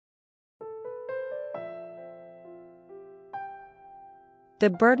the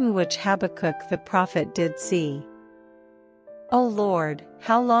burden which Habakkuk the prophet did see. O Lord,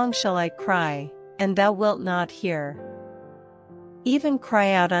 how long shall I cry, and thou wilt not hear? Even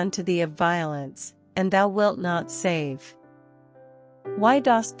cry out unto thee of violence, and thou wilt not save. Why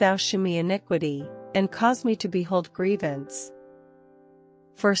dost thou shew me iniquity, and cause me to behold grievance?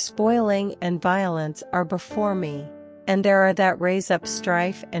 For spoiling and violence are before me, and there are that raise up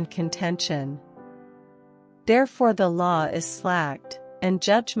strife and contention. Therefore the law is slacked, and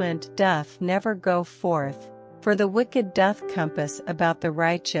judgment doth never go forth, for the wicked doth compass about the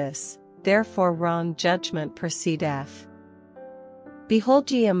righteous, therefore wrong judgment proceedeth.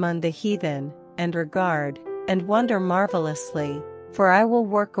 Behold ye among the heathen, and regard, and wonder marvelously, for I will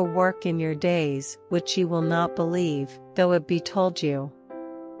work a work in your days which ye will not believe, though it be told you.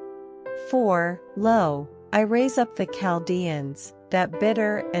 For, lo, I raise up the Chaldeans, that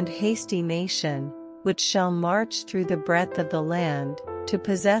bitter and hasty nation, which shall march through the breadth of the land, to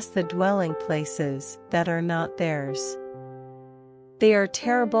possess the dwelling places that are not theirs. They are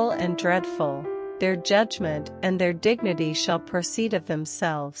terrible and dreadful, their judgment and their dignity shall proceed of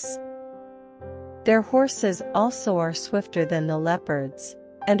themselves. Their horses also are swifter than the leopards,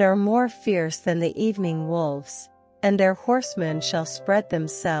 and are more fierce than the evening wolves, and their horsemen shall spread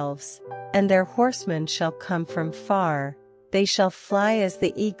themselves, and their horsemen shall come from far, they shall fly as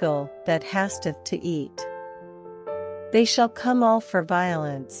the eagle that hasteth to eat. They shall come all for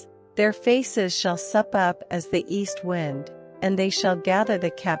violence, their faces shall sup up as the east wind, and they shall gather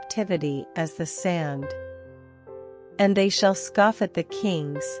the captivity as the sand. And they shall scoff at the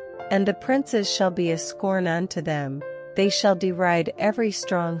kings, and the princes shall be a scorn unto them, they shall deride every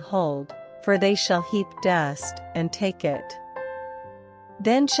stronghold, for they shall heap dust and take it.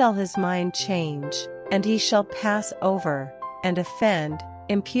 Then shall his mind change, and he shall pass over, and offend,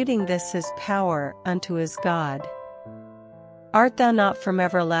 imputing this his power unto his God. Art thou not from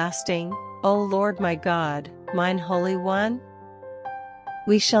everlasting, O Lord my God, mine Holy One?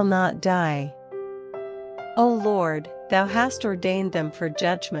 We shall not die. O Lord, thou hast ordained them for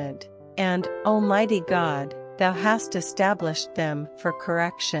judgment, and, Almighty God, thou hast established them for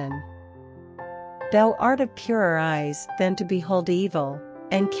correction. Thou art of purer eyes than to behold evil,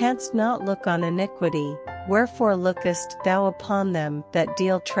 and canst not look on iniquity, wherefore lookest thou upon them that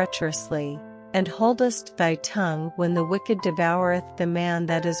deal treacherously, and holdest thy tongue when the wicked devoureth the man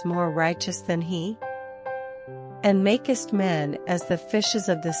that is more righteous than he? And makest men as the fishes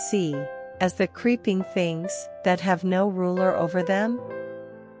of the sea, as the creeping things that have no ruler over them?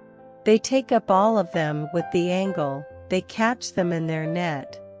 They take up all of them with the angle, they catch them in their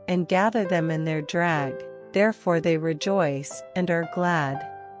net, and gather them in their drag, therefore they rejoice and are glad.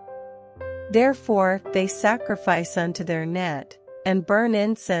 Therefore they sacrifice unto their net, and burn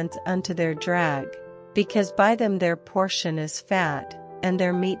incense unto their drag, because by them their portion is fat, and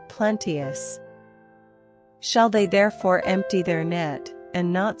their meat plenteous. Shall they therefore empty their net,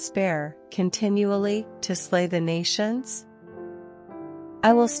 and not spare, continually, to slay the nations?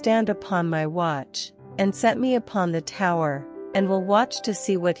 I will stand upon my watch, and set me upon the tower, and will watch to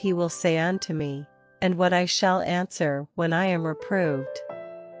see what he will say unto me, and what I shall answer when I am reproved.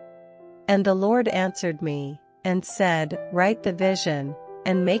 And the Lord answered me, and said, Write the vision,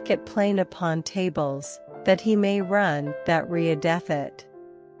 and make it plain upon tables, that he may run that readeth it.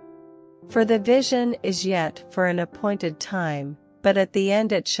 For the vision is yet for an appointed time, but at the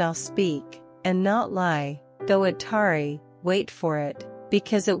end it shall speak, and not lie, though it tarry, wait for it,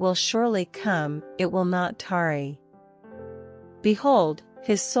 because it will surely come, it will not tarry. Behold,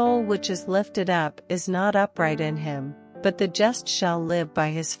 his soul which is lifted up is not upright in him, but the just shall live by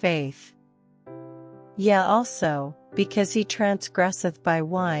his faith. Yea also, because he transgresseth by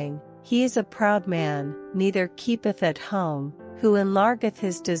wine, he is a proud man, neither keepeth at home, who enlargeth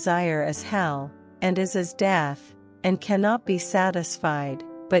his desire as hell, and is as death, and cannot be satisfied,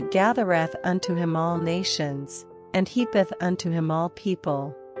 but gathereth unto him all nations, and heapeth unto him all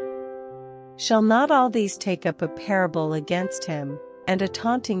people. Shall not all these take up a parable against him, and a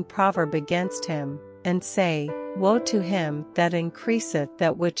taunting proverb against him, and say, Woe to him that increaseth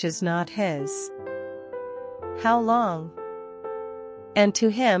that which is not his? How long? And to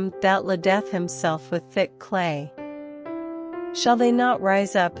him that ladeth himself with thick clay. Shall they not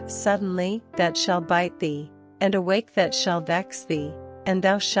rise up suddenly that shall bite thee, and awake that shall vex thee, and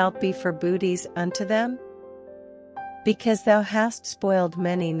thou shalt be for booties unto them? Because thou hast spoiled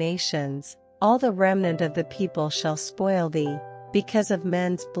many nations, all the remnant of the people shall spoil thee, because of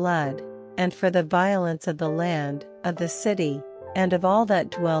men's blood, and for the violence of the land, of the city, and of all that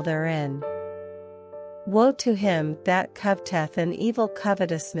dwell therein. Woe to him that coveteth an evil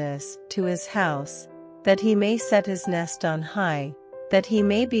covetousness to his house, that he may set his nest on high, that he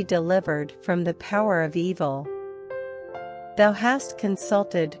may be delivered from the power of evil. Thou hast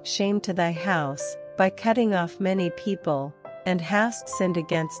consulted shame to thy house, by cutting off many people, and hast sinned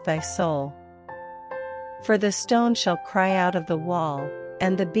against thy soul. For the stone shall cry out of the wall,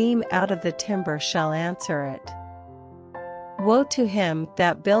 and the beam out of the timber shall answer it. Woe to him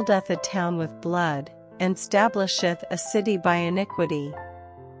that buildeth a town with blood, and stablisheth a city by iniquity.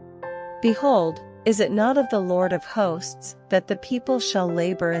 Behold, is it not of the Lord of hosts, that the people shall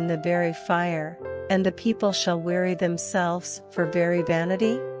labor in the very fire, and the people shall weary themselves for very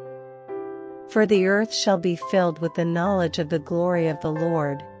vanity? For the earth shall be filled with the knowledge of the glory of the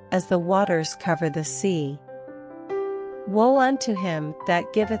Lord, as the waters cover the sea. Woe unto him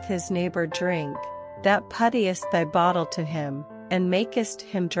that giveth his neighbor drink, that puttiest thy bottle to him, and makest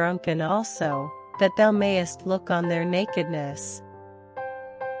him drunken also, that thou mayest look on their nakedness.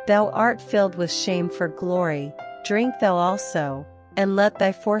 Thou art filled with shame for glory, drink thou also, and let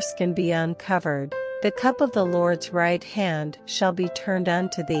thy foreskin be uncovered. The cup of the Lord's right hand shall be turned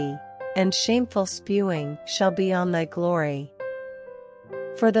unto thee, and shameful spewing shall be on thy glory.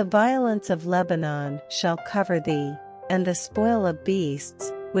 For the violence of Lebanon shall cover thee, and the spoil of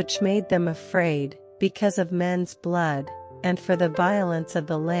beasts, which made them afraid, because of men's blood, and for the violence of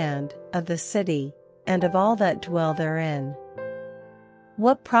the land, of the city, and of all that dwell therein.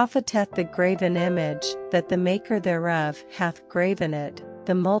 What profiteth the graven image, that the maker thereof hath graven it,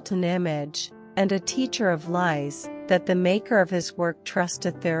 the molten image, and a teacher of lies, that the maker of his work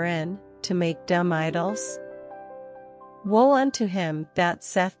trusteth therein, to make dumb idols? Woe unto him that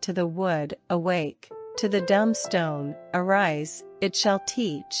saith to the wood, Awake, to the dumb stone, Arise, it shall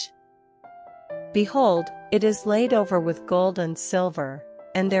teach. Behold, it is laid over with gold and silver,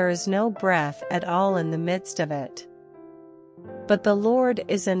 and there is no breath at all in the midst of it. But the Lord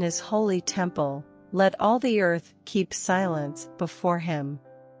is in his holy temple, let all the earth keep silence before him.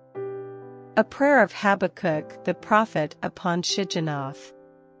 A prayer of Habakkuk the prophet upon Shigionoth.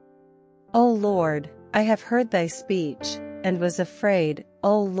 O Lord, I have heard thy speech, and was afraid.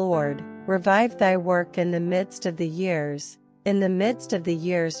 O Lord, revive thy work in the midst of the years, in the midst of the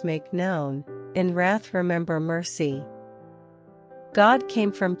years make known, in wrath remember mercy. God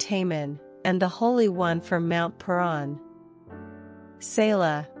came from Teman, and the Holy One from Mount Paran.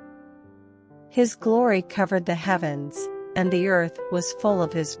 Selah. His glory covered the heavens, and the earth was full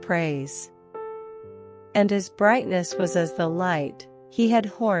of his praise. And his brightness was as the light, he had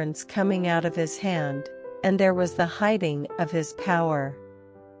horns coming out of his hand, and there was the hiding of his power.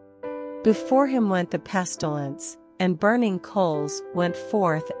 Before him went the pestilence, and burning coals went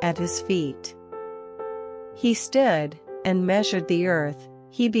forth at his feet. He stood, and measured the earth,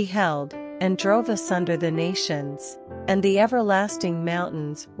 he beheld, and drove asunder the nations, and the everlasting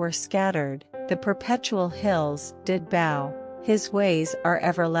mountains were scattered, the perpetual hills did bow, his ways are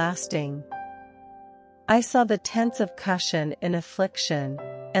everlasting. I saw the tents of Cushan in affliction,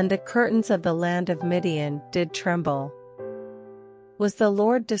 and the curtains of the land of Midian did tremble. Was the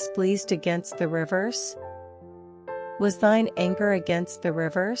Lord displeased against the rivers? Was thine anger against the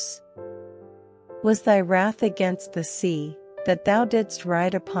rivers? Was thy wrath against the sea, that thou didst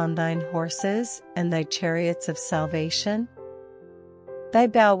ride upon thine horses and thy chariots of salvation? Thy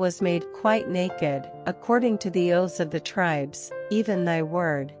bow was made quite naked, according to the oaths of the tribes, even thy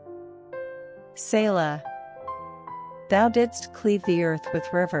word. Selah. Thou didst cleave the earth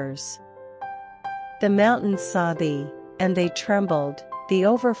with rivers. The mountains saw thee, and they trembled, the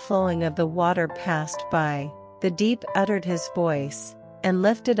overflowing of the water passed by, the deep uttered his voice, and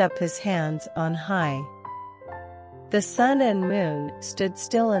lifted up his hands on high. The sun and moon stood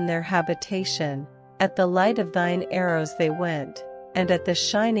still in their habitation, at the light of thine arrows they went, and at the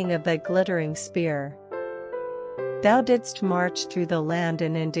shining of thy glittering spear. Thou didst march through the land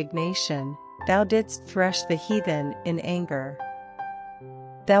in indignation, thou didst thresh the heathen in anger.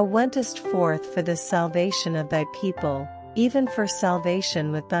 Thou wentest forth for the salvation of thy people, even for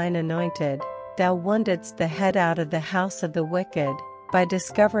salvation with thine anointed, thou woundedst the head out of the house of the wicked, by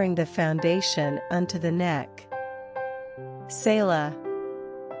discovering the foundation unto the neck. Selah.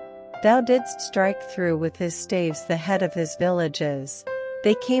 Thou didst strike through with his staves the head of his villages.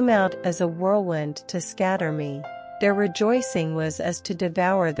 They came out as a whirlwind to scatter me. Their rejoicing was as to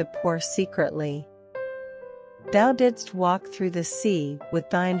devour the poor secretly. Thou didst walk through the sea with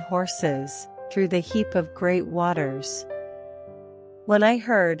thine horses, through the heap of great waters. When I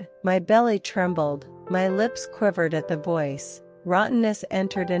heard, my belly trembled, my lips quivered at the voice, rottenness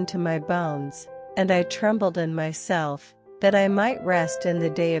entered into my bones, and I trembled in myself, that I might rest in the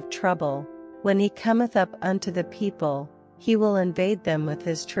day of trouble. When he cometh up unto the people, he will invade them with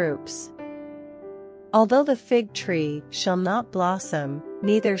his troops. Although the fig tree shall not blossom,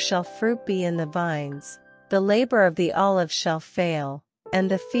 neither shall fruit be in the vines, the labor of the olive shall fail,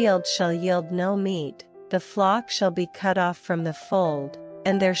 and the field shall yield no meat, the flock shall be cut off from the fold,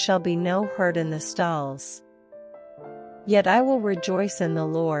 and there shall be no herd in the stalls. Yet I will rejoice in the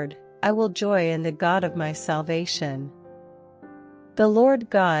Lord, I will joy in the God of my salvation. The Lord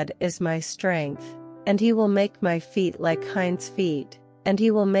God is my strength, and he will make my feet like hinds' feet, and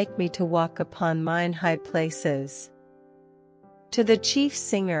he will make me to walk upon mine high places. To the chief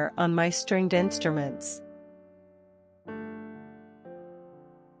singer on my stringed instruments,